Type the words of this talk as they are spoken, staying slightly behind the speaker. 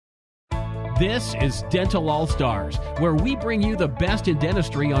This is Dental All-Stars, where we bring you the best in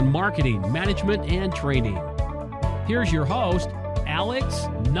dentistry on marketing, management, and training. Here's your host, Alex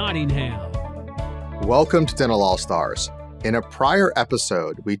Nottingham. Welcome to Dental All-Stars. In a prior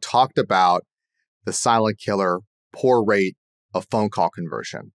episode, we talked about the silent killer, poor rate of phone call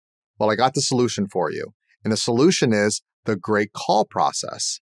conversion. Well, I got the solution for you. And the solution is the great call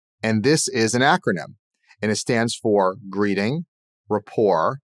process. And this is an acronym. And it stands for greeting,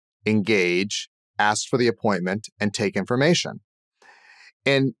 rapport, engage, ask for the appointment, and take information.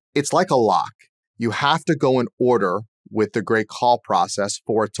 And it's like a lock. You have to go in order with the great call process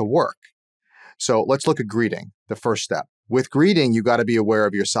for it to work. So let's look at greeting, the first step. With greeting, you got to be aware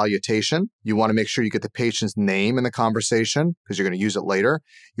of your salutation. You want to make sure you get the patient's name in the conversation because you're going to use it later.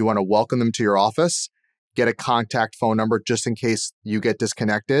 You want to welcome them to your office, get a contact phone number just in case you get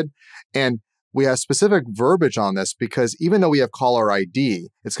disconnected. And we have specific verbiage on this because even though we have caller ID,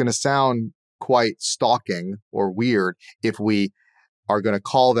 it's going to sound quite stalking or weird if we are going to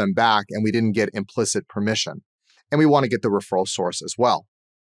call them back and we didn't get implicit permission. And we want to get the referral source as well.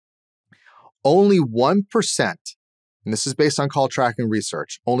 Only 1%, and this is based on call tracking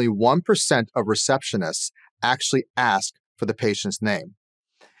research, only 1% of receptionists actually ask for the patient's name.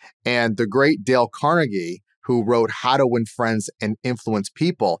 And the great Dale Carnegie, who wrote How to Win Friends and Influence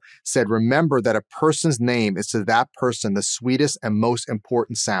People, said, remember that a person's name is to that person the sweetest and most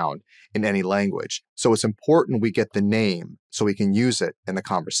important sound in any language. So it's important we get the name so we can use it in the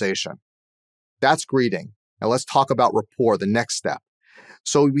conversation. That's greeting. Now let's talk about rapport, the next step.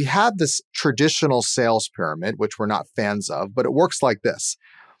 So we have this traditional sales pyramid, which we're not fans of, but it works like this.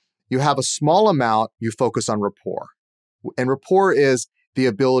 You have a small amount, you focus on rapport. And rapport is the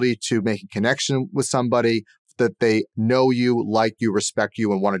ability to make a connection with somebody, that they know you, like you, respect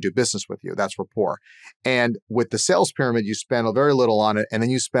you, and want to do business with you. That's rapport. And with the sales pyramid, you spend very little on it, and then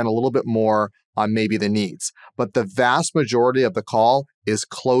you spend a little bit more on maybe the needs. But the vast majority of the call is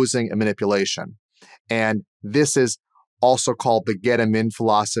closing and manipulation. And this is also called the get them in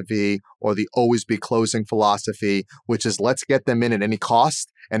philosophy or the always be closing philosophy, which is let's get them in at any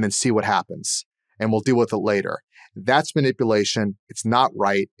cost and then see what happens. And we'll deal with it later. That's manipulation. It's not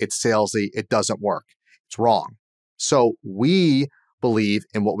right. It's salesy. It doesn't work. It's wrong. So we believe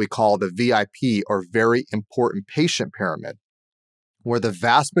in what we call the VIP or very important patient pyramid, where the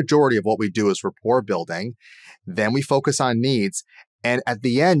vast majority of what we do is rapport building. Then we focus on needs. And at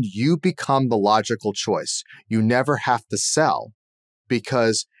the end, you become the logical choice. You never have to sell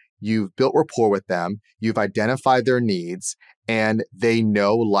because you've built rapport with them. You've identified their needs and they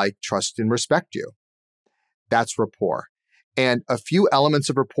know, like, trust, and respect you. That's rapport. And a few elements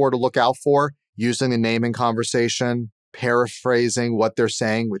of rapport to look out for: using the name in conversation, paraphrasing what they're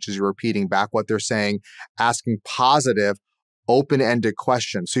saying, which is you're repeating back what they're saying, asking positive, open-ended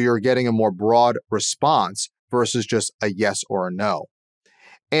questions. So you're getting a more broad response versus just a yes or a no.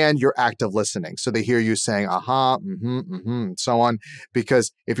 And you're active listening. So they hear you saying, and so on.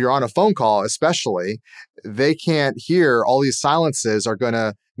 Because if you're on a phone call, especially, they can't hear all these silences are going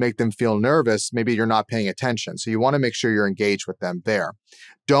to make them feel nervous. Maybe you're not paying attention. So you want to make sure you're engaged with them there.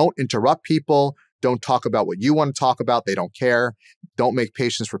 Don't interrupt people. Don't talk about what you want to talk about. They don't care. Don't make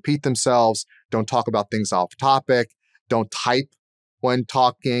patients repeat themselves. Don't talk about things off topic. Don't type when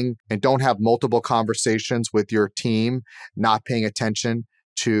talking, and don't have multiple conversations with your team, not paying attention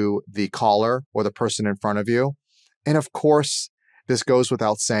to the caller or the person in front of you. And of course, this goes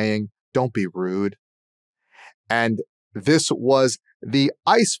without saying, don't be rude. And this was the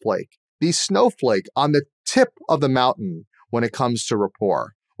ice flake, the snowflake on the tip of the mountain when it comes to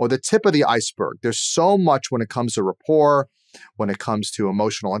rapport, or the tip of the iceberg. There's so much when it comes to rapport, when it comes to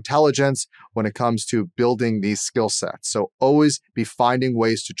emotional intelligence, when it comes to building these skill sets. So always be finding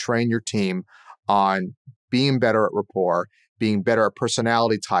ways to train your team on being better at rapport, being better at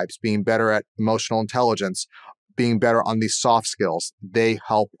personality types, being better at emotional intelligence, being better on these soft skills. They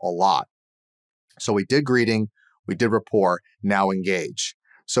help a lot. So we did greeting, we did rapport, now engage.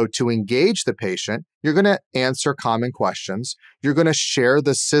 So to engage the patient, you're going to answer common questions. You're going to share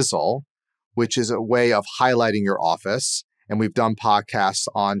the sizzle, which is a way of highlighting your office. And we've done podcasts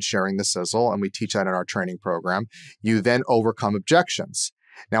on sharing the sizzle, and we teach that in our training program. You then overcome objections.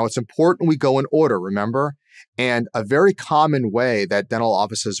 Now, it's important we go in order, remember? And a very common way that dental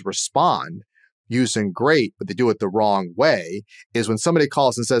offices respond using great, but they do it the wrong way, is when somebody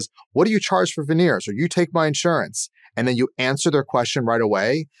calls and says, what do you charge for veneers? Or you take my insurance. And then you answer their question right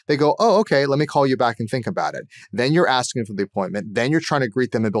away. They go, oh, okay, let me call you back and think about it. Then you're asking for the appointment. Then you're trying to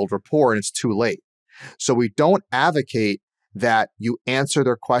greet them and build rapport, and it's too late. So we don't advocate that you answer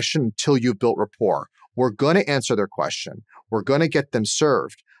their question until you've built rapport. We're going to answer their question. We're going to get them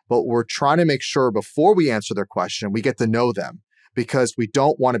served. but we're trying to make sure before we answer their question, we get to know them because we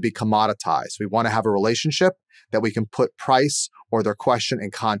don't want to be commoditized. We want to have a relationship that we can put price or their question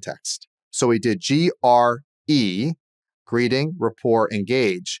in context. So we did GRE, greeting, rapport,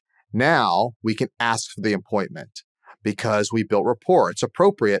 engage. Now we can ask for the appointment because we built rapport. It's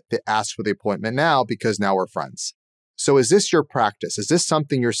appropriate to ask for the appointment now because now we're friends. So is this your practice? Is this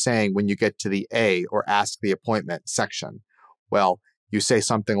something you're saying when you get to the A or ask the appointment section? Well, you say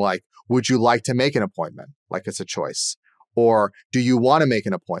something like, would you like to make an appointment? Like it's a choice. Or do you want to make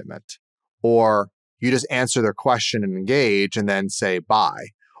an appointment? Or you just answer their question and engage and then say bye.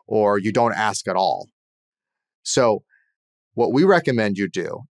 Or you don't ask at all. So what we recommend you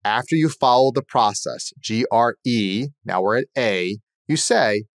do after you follow the process, GRE, now we're at A, you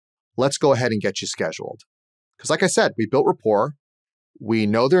say, let's go ahead and get you scheduled. Because like I said, we built rapport. We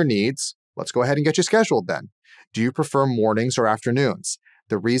know their needs. Let's go ahead and get you scheduled then. Do you prefer mornings or afternoons?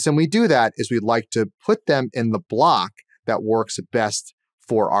 The reason we do that is we'd like to put them in the block that works best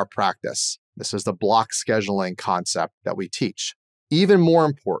for our practice. This is the block scheduling concept that we teach. Even more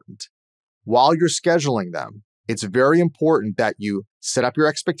important, while you're scheduling them, it's very important that you set up your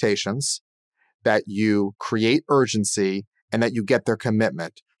expectations, that you create urgency, and that you get their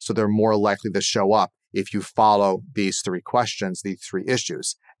commitment so they're more likely to show up if you follow these three questions, these three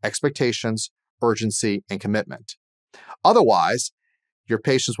issues: expectations, urgency, and commitment. Otherwise, your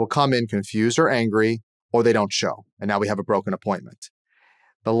patients will come in confused or angry, or they don't show, and now we have a broken appointment.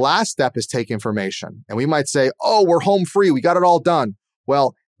 The last step is take information, and we might say, oh, we're home free, we got it all done.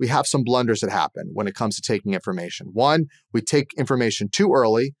 Well, we have some blunders that happen when it comes to taking information. One, we take information too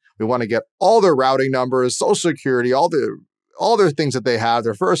early. We want to get all their routing numbers, social security, all their things that they have,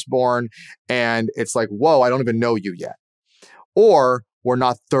 their firstborn, and it's like, whoa, I don't even know you yet. Or we're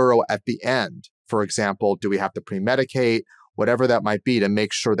not thorough at the end. For example, do we have to pre-medicate, whatever that might be, to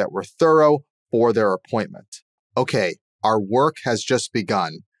make sure that we're thorough for their appointment. Okay, our work has just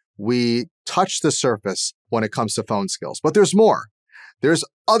begun. We touched the surface when it comes to phone skills, but there's more. There's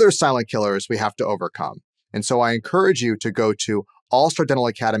other silent killers we have to overcome. And so I encourage you to go to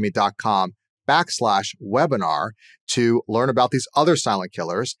allstardentalacademy.com/webinar to learn about these other silent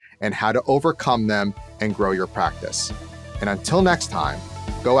killers and how to overcome them and grow your practice. And until next time,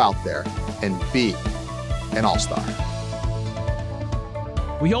 go out there and be an all-star.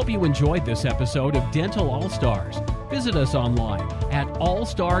 We hope you enjoyed this episode of Dental All-Stars. Visit us online at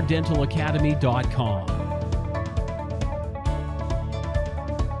allstardentalacademy.com.